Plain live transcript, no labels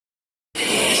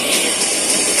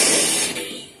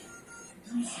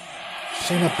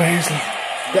Shayna Baszler,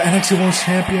 the NXT World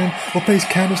Champion, will face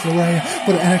Candice LeRae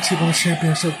for the NXT World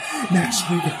Championship next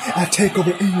week at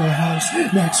TakeOver in your house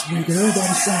next week. And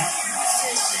everybody say,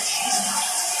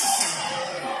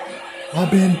 I've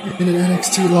been in an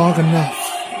NXT long enough.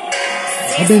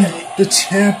 I've been the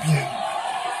champion,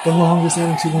 the longest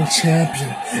NXT World Champion,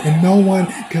 and no one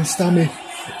can stop me.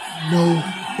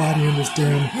 Nobody in this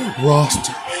damn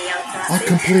roster. I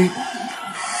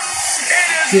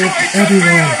give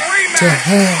everyone to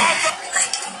hell,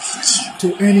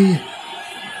 to any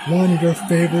one of your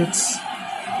favorites,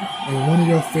 and one of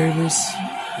your favorites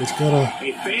is gonna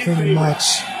pretty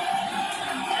much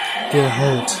get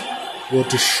hurt. Will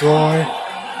destroy,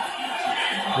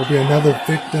 will be another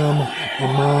victim of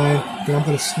mine. Then I'm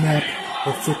gonna snap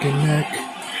her freaking neck,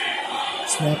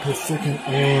 snap her freaking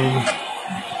arm,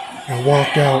 and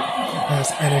walk out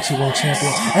as NXT World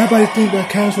Champion. Everybody think that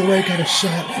Candice LeRae got a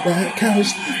shot, that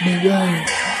Candice LeRae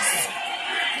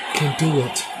can do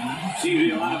it.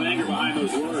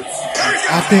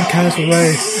 I think Candice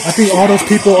LeRae, I think all those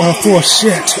people are full of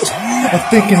shit of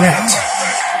thinking that.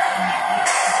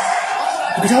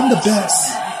 Because I'm the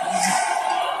best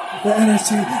that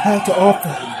NXT has to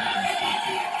offer.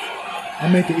 I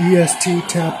make the EST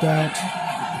tap out.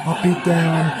 I'll beat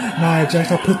down Nia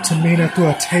Jax. I'll put Tamina through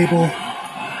a table.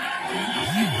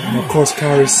 And of course,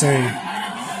 Kairi Sane.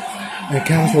 And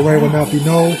Candice LeRae will not be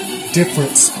no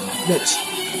difference. Next.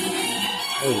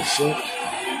 Oh shit.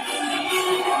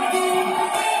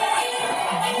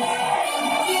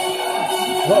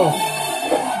 Uh-oh.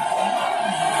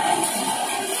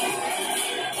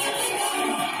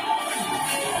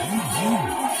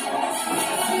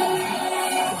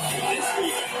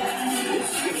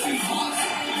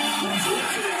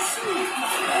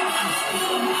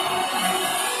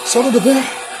 Son of the bell.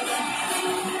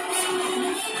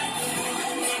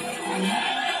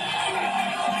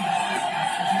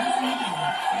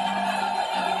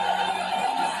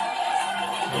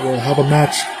 We'll have a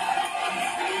match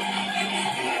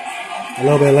a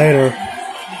little bit later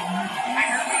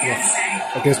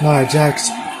against Nia Jax.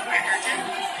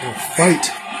 We'll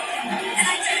fight.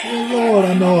 Oh Lord,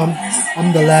 I know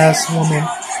I'm the last woman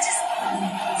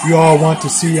you all want to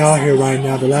see out here right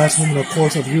now. The last woman, of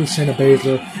course, of you, Shayna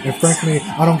Baszler. And frankly,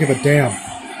 I don't give a damn.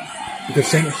 Because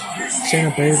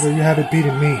Shayna Baszler, you haven't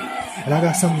beaten me. And I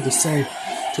got something to say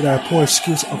to that poor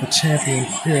excuse of a champion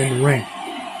here in the ring.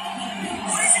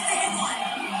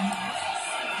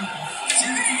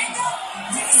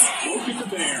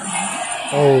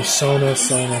 Oh, Sonya.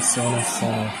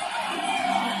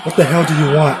 What the hell do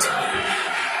you want?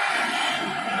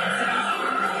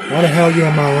 Why the hell are you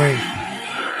in my ring?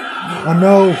 I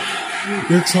know what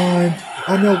you're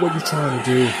trying to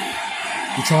do.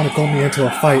 You're trying to go me into a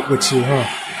fight with you, huh?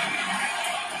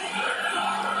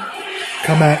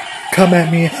 Come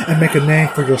at me and make a name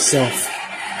for yourself.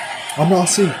 I'm not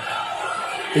see.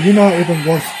 But you're not even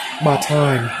worth my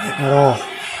time at all.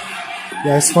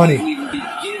 Yeah, it's funny.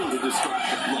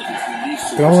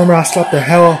 But I remember I slapped the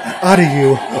hell out of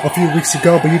you a few weeks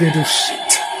ago, but you didn't do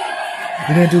shit.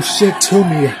 You didn't do shit to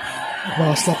me.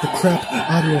 Well, I slapped the crap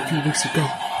out of you a few weeks ago.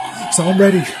 So I'm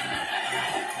ready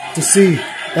to see.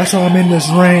 That's why I'm in this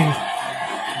ring.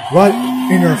 Right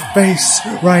in your face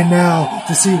right now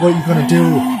to see what you're gonna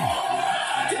do.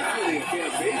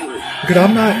 Because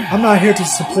I'm not here to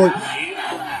support.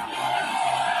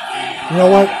 You know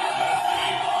what?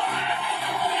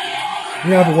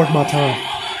 You're not even worth my time.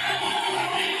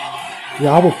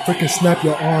 Yeah, I will freaking snap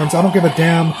your arms. I don't give a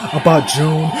damn about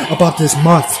June, about this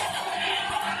month.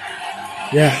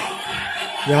 Yeah,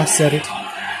 I said it.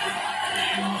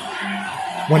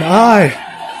 When I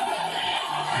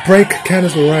break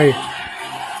Candice LeRae,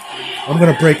 I'm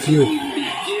gonna break you.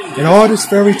 And all this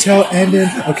fairy tale ending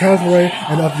of Candice LeRae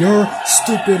and of your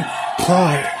stupid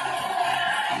pride.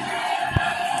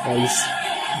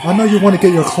 I know you want to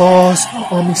get your claws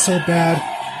on me so bad.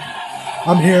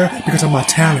 I'm here because of my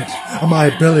talent, of my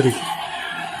ability.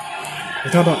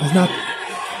 It's not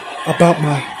about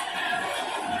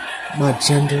my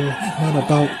gender, not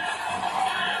about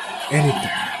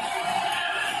anything.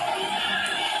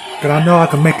 But I know I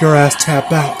can make your ass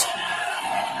tap out.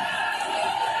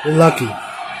 You're lucky.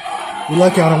 You're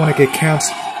lucky I don't want to get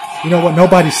canceled. You know what?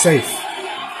 Nobody's safe.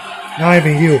 Not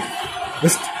even you.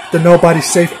 It's the nobody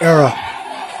safe era.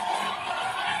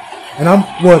 And I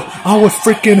would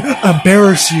freaking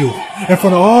embarrass you in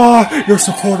front of all your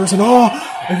supporters and all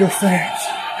of your fans.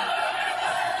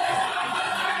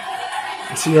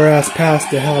 I see your ass pass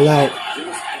the hell out.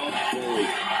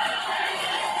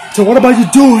 So what about you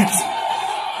do it?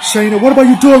 Shayna, what about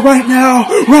you do it right now?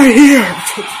 Right here!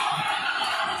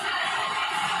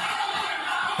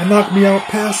 and knock me out,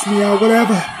 pass me out,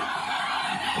 whatever.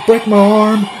 Break my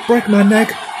arm, break my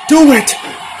neck. Do it!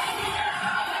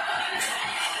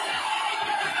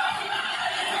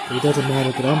 But it doesn't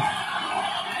matter that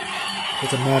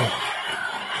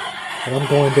I'm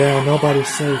going down. Nobody's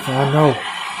safe, and I know.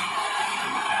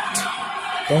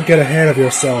 Don't get ahead of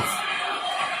yourself.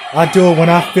 I do it when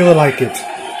I feel like it,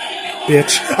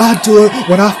 bitch. I do it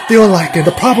when I feel like it.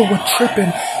 The problem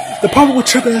with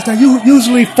tripping is that you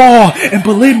usually fall, and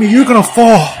believe me, you're gonna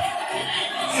fall.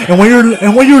 And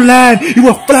when you land, you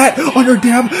are flat on your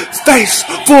damn face,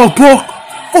 full of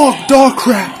dog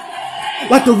crap,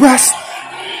 like the rest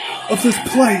of this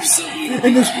place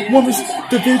in this women's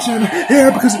division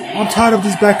here, because I'm tired of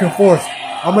this back and forth.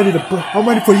 I'm ready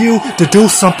for you to do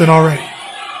something already.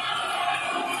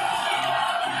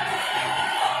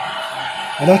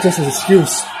 And not just an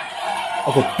excuse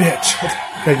of a bitch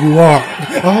that you are.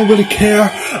 I don't really care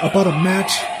about a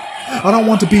match. I don't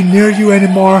want to be near you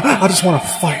anymore. I just want to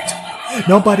fight.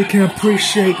 Nobody can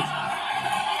appreciate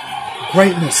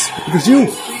greatness because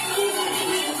you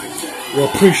will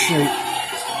appreciate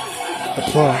the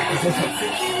pride.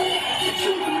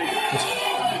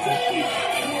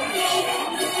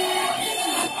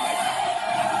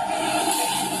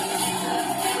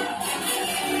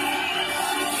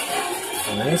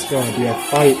 And it's going to be a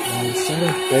fight on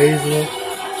Sonya Baszler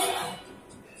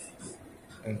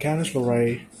and Candice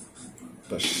LeRae.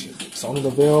 But Sonya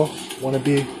Deville want to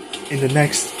be in the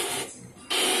next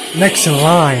in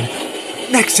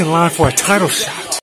line for a title shot.